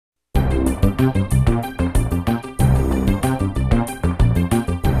My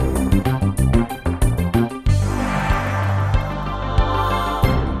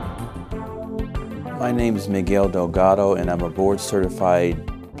name is Miguel Delgado and I'm a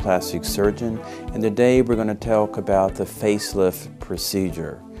board-certified plastic surgeon, and today we're going to talk about the facelift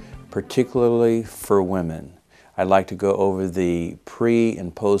procedure, particularly for women. I'd like to go over the pre-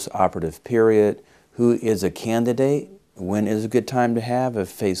 and post-operative period, who is a candidate, when is a good time to have a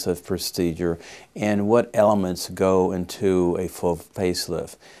facelift procedure, and what elements go into a full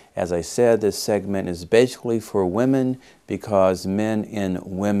facelift. As I said, this segment is basically for women because men and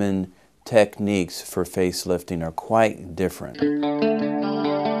women techniques for facelifting are quite different.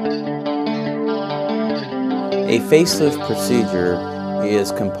 A facelift procedure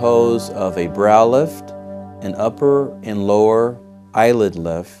is composed of a brow lift, an upper and lower eyelid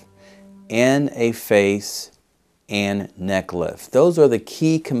lift, and a face and neck lift. Those are the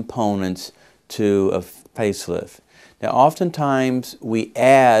key components to a facelift. Now, oftentimes we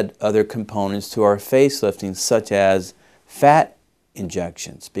add other components to our facelifting, such as fat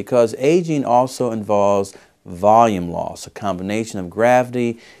injections, because aging also involves volume loss, a combination of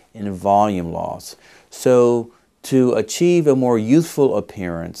gravity and volume loss. So to achieve a more youthful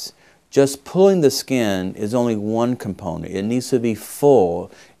appearance, just pulling the skin is only one component. It needs to be full,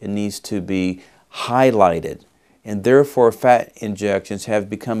 it needs to be highlighted, and therefore fat injections have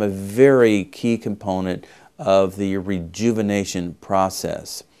become a very key component of the rejuvenation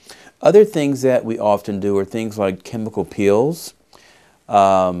process. Other things that we often do are things like chemical peels,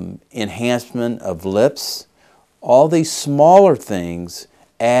 enhancement of lips. All these smaller things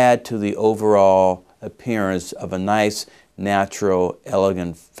add to the overall appearance of a nice, natural,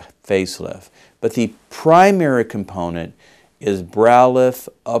 elegant facelift. But the primary component is brow lift,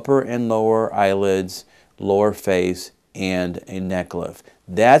 upper and lower eyelids, lower face, and a neck lift.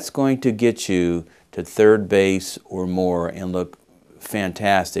 That's going to get you to third base or more and look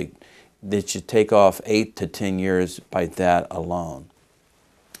fantastic. That should take off 8 to 10 years by that alone.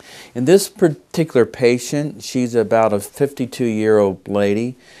 In this particular patient, she's about a 52-year-old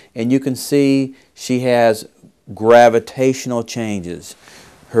lady, and you can see she has gravitational changes.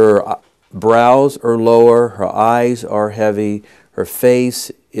 Her brows are lower, her eyes are heavy, her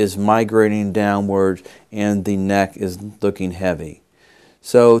face is migrating downward, and the neck is looking heavy.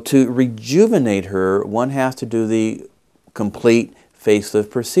 So to rejuvenate her, one has to do the complete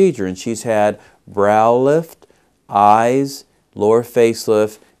facelift procedure, and she's had brow lift, eyes, lower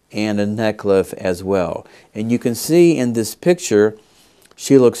facelift, and a neck lift as well. And you can see in this picture,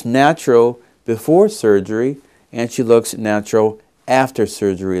 she looks natural before surgery and she looks natural after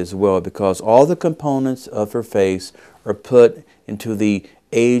surgery as well, because all the components of her face are put into the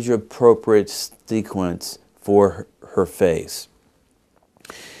age-appropriate sequence for her face.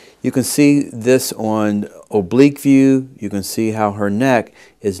 You can see this on oblique view. You can see how her neck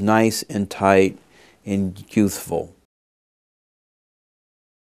is nice and tight and youthful.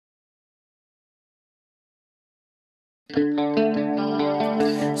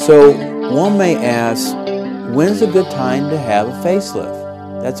 So one may ask, when's a good time to have a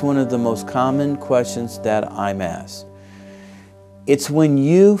facelift? That's one of the most common questions that I'm asked. It's when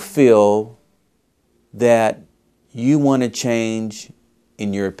you feel that you want to change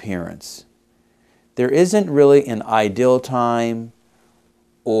in your appearance. There isn't really an ideal time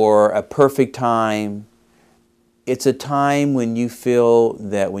or a perfect time. It's a time when you feel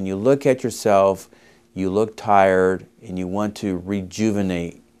that when you look at yourself, you look tired and you want to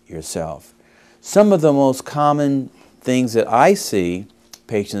rejuvenate yourself. Some of the most common things that I see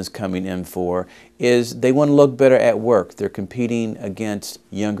patients coming in for is they want to look better at work. They're competing against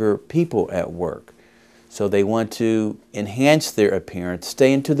younger people at work. So they want to enhance their appearance,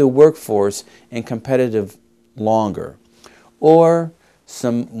 stay into the workforce and competitive longer. Or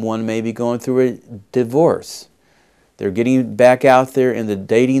someone may be going through a divorce. They're getting back out there in the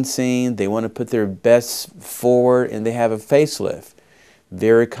dating scene. They want to put their best forward and they have a facelift.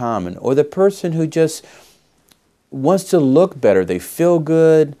 Very common. Or the person who just wants to look better. They feel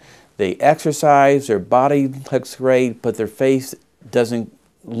good. They exercise. Their body looks great, but their face doesn't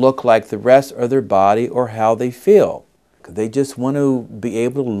look like the rest of their body or how they feel. They just want to be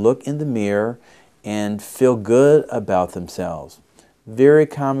able to look in the mirror and feel good about themselves. Very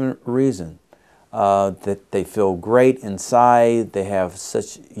common reason. That they feel great inside, they have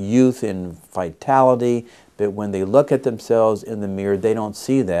such youth and vitality, but when they look at themselves in the mirror, they don't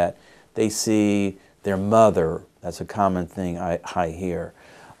see that. They see their mother. That's a common thing I hear.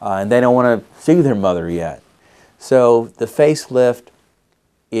 And they don't want to see their mother yet. So the facelift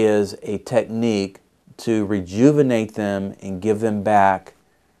is a technique to rejuvenate them and give them back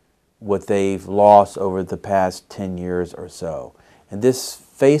what they've lost over the past 10 years or so. And this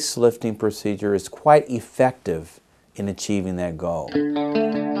facelifting procedure is quite effective in achieving that goal.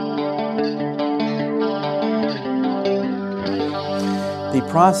 The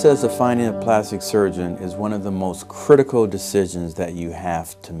process of finding a plastic surgeon is one of the most critical decisions that you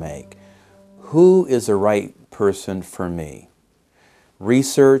have to make. Who is the right person for me?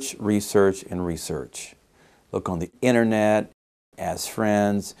 Research, research, and research. Look on the internet, ask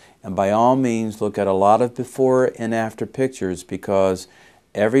friends, and by all means look at a lot of before and after pictures, because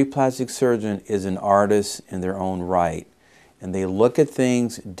every plastic surgeon is an artist in their own right, and they look at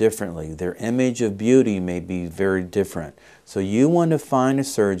things differently. Their image of beauty may be very different. So you want to find a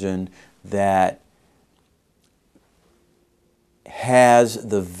surgeon that has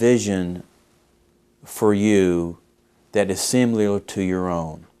the vision for you that is similar to your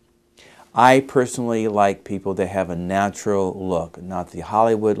own. I personally like people that have a natural look, not the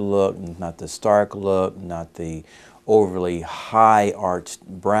Hollywood look, not the stark look, not the overly high arched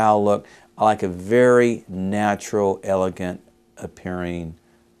brow look. I like a very natural, elegant appearing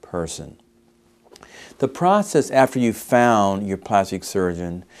person. The process after you've found your plastic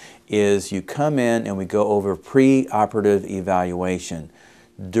surgeon is you come in and we go over pre-operative evaluation.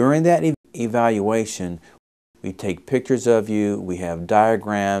 During that evaluation, we take pictures of you, we have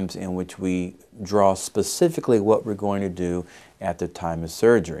diagrams in which we draw specifically what we're going to do at the time of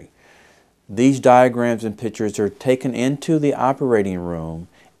surgery. These diagrams and pictures are taken into the operating room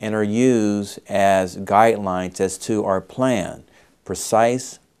and are used as guidelines as to our plan,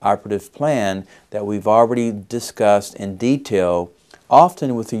 precise operative plan that we've already discussed in detail,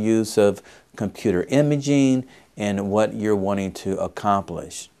 often with the use of computer imaging and what you're wanting to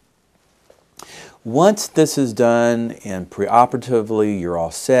accomplish. Once this is done and preoperatively you're all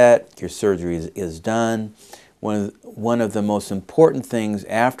set, your surgery is done, one of the most important things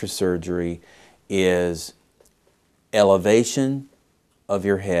after surgery is elevation of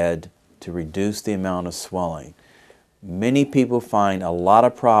your head to reduce the amount of swelling. Many people find a lot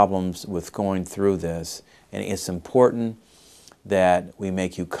of problems with going through this, and it's important that we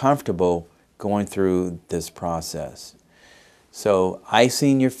make you comfortable going through this process. So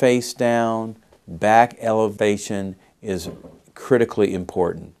icing your face down, back elevation is critically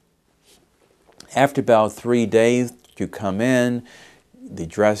important. After about 3 days, you come in, the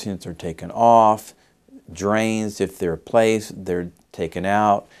dressings are taken off, drains, if they're placed, they're taken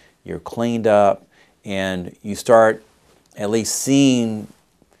out, you're cleaned up, and you start at least seeing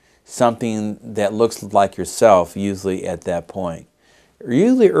something that looks like yourself, usually at that point.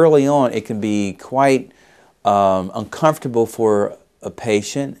 Usually early on, it can be quite uncomfortable for a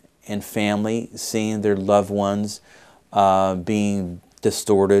patient and family seeing their loved ones being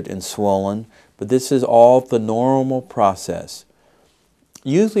distorted and swollen, but this is all the normal process.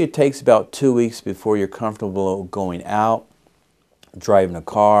 Usually it takes about 2 weeks before you're comfortable going out, driving a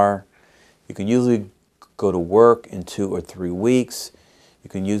car. You can usually go to work in 2 or 3 weeks. You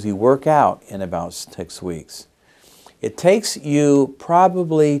can usually work out in about 6 weeks. It takes you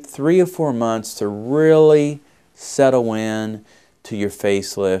probably 3 or 4 months to really settle in to your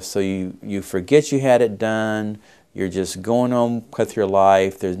facelift, so you forget you had it done. You're just going on with your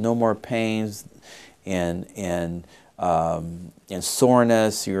life. There's no more pains and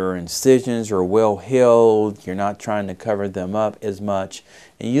soreness. Your incisions are well healed. You're not trying to cover them up as much.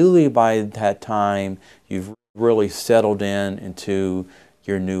 And usually by that time, you've really settled into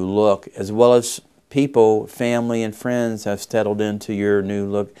your new look, as well as people, family and friends have settled into your new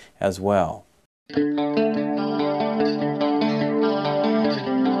look as well.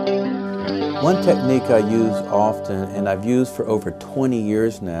 One technique I use often, and I've used for over 20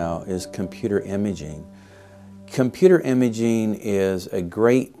 years now, is computer imaging. Computer imaging is a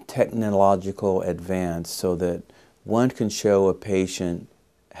great technological advance so that one can show a patient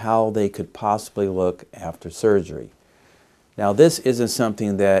how they could possibly look after surgery. Now, this isn't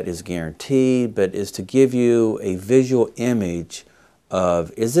something that is guaranteed, but is to give you a visual image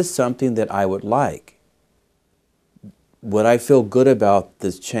of, is this something that I would like? Would I feel good about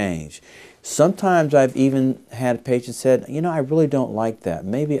this change? Sometimes I've even had patients said, you know, I really don't like that.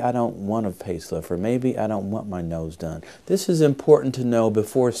 Maybe I don't want a facelift, or maybe I don't want my nose done. This is important to know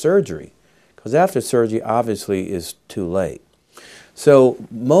before surgery, because after surgery, obviously, is too late. So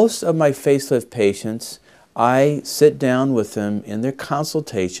most of my facelift patients, I sit down with them in their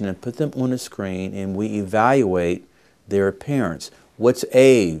consultation and put them on a screen, and we evaluate their appearance. What's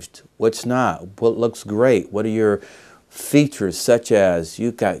aged? What's not? What looks great? What are your features, such as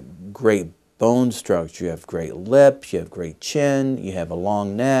you've got great bone structure, you have great lips, you have great chin, you have a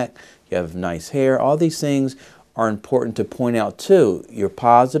long neck, you have nice hair. All these things are important to point out too, your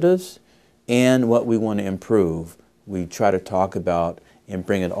positives and what we want to improve. We try to talk about and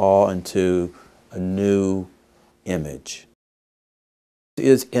bring it all into a new image.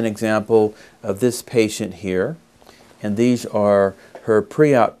 This is an example of this patient here, and these are her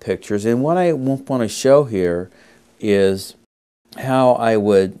pre-op pictures. And what I want to show here is how I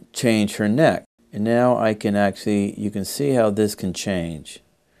would change her neck. And now I can actually, you can see how this can change.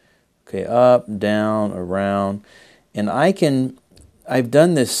 Okay, up, down, around. And I've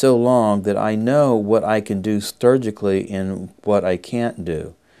done this so long that I know what I can do surgically and what I can't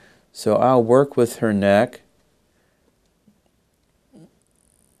do. So I'll work with her neck.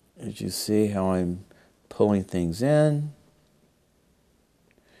 As you see how I'm pulling things in.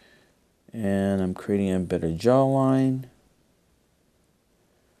 And I'm creating a better jawline.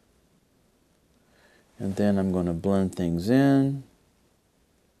 And then I'm going to blend things in.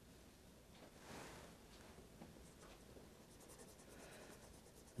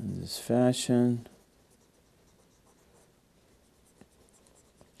 In this fashion.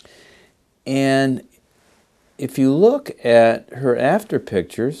 And if you look at her after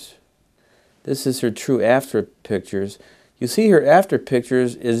pictures, this is her true after pictures, you see her after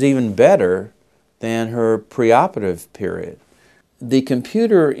pictures is even better than her preoperative period. The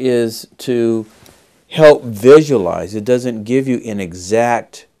computer is to help visualize. It doesn't give you an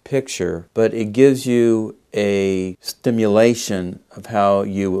exact picture, but it gives you a stimulation of how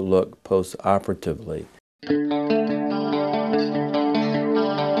you would look post-operatively.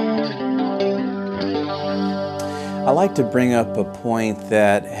 I like to bring up a point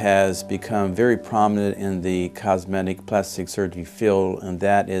that has become very prominent in the cosmetic plastic surgery field, and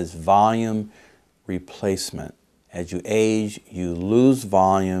that is volume replacement. As you age, you lose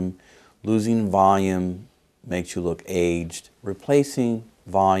volume. Losing volume makes you look aged. Replacing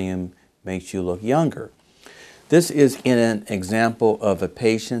volume makes you look younger. This is an example of a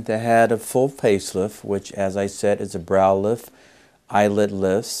patient that had a full facelift, which, as I said, is a brow lift, eyelid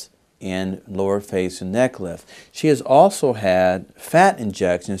lifts, and lower face and neck lift. She has also had fat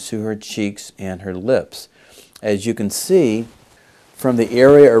injections to her cheeks and her lips. As you can see from the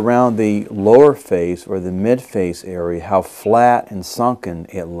area around the lower face or the mid-face area, how flat and sunken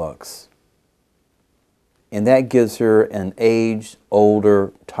it looks. And that gives her an aged,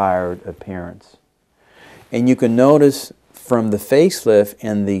 older, tired appearance. And you can notice from the facelift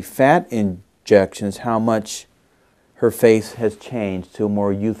and the fat injections how much her face has changed to a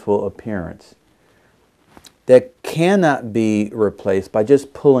more youthful appearance. That cannot be replaced by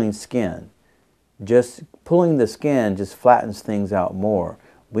just pulling skin. Just pulling the skin just flattens things out more.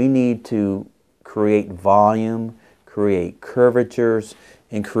 We need to create volume, create curvatures,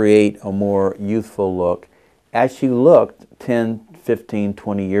 and create a more youthful look as she looked 10, 15,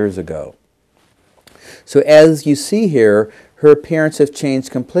 20 years ago. So as you see here, her appearance has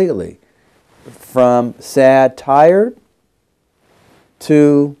changed completely. From sad, tired,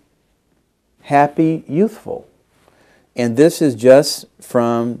 to happy, youthful. And this is just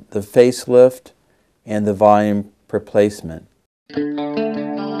from the facelift and the volume replacement.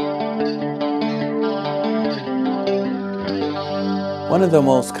 One of the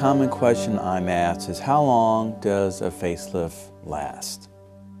most common questions I'm asked is, how long does a facelift last?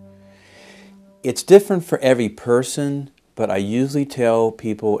 It's different for every person, but I usually tell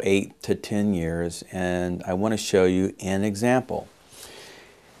people 8 to 10 years, and I want to show you an example.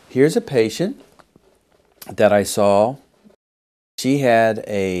 Here's a patient that I saw. She had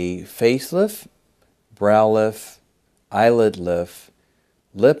a facelift, brow lift, eyelid lift,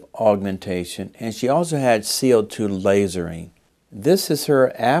 lip augmentation, and she also had CO2 lasering. This is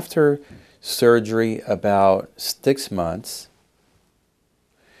her after surgery, about 6 months.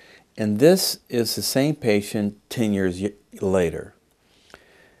 And this is the same patient 10 years later.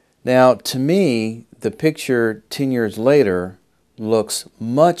 Now, to me, the picture 10 years later looks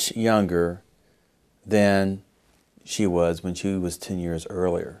much younger than she was when she was 10 years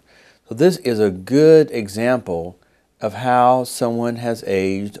earlier. So this is a good example of how someone has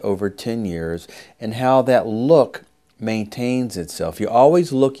aged over 10 years and how that look maintains itself. You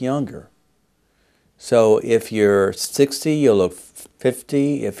always look younger. So if you're 60, you'll look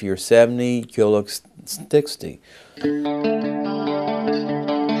 50. If you're 70, you'll look 60.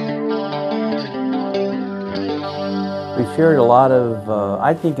 We shared a lot of,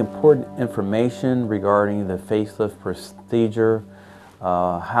 I think, important information regarding the facelift procedure,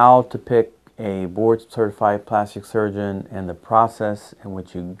 how to pick a board-certified plastic surgeon and the process in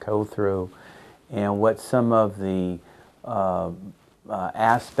which you go through, and what some of the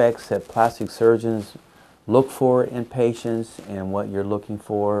aspects that plastic surgeons look for in patients and what you're looking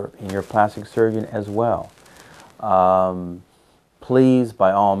for in your plastic surgeon as well. please,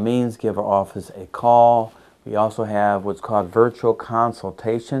 by all means, give our office a call. We also have what's called virtual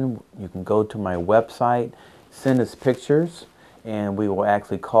consultation. You can go to my website, send us pictures, and we will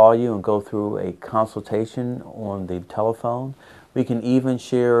actually call you and go through a consultation on the telephone. We can even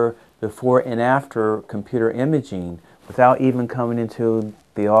share before and after computer imaging without even coming into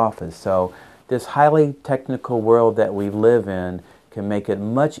the office. So this highly technical world that we live in can make it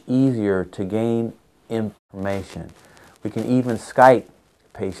much easier to gain information. We can even Skype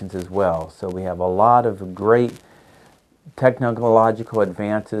patients as well. So we have a lot of great technological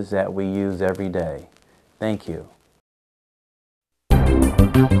advances that we use every day. Thank you.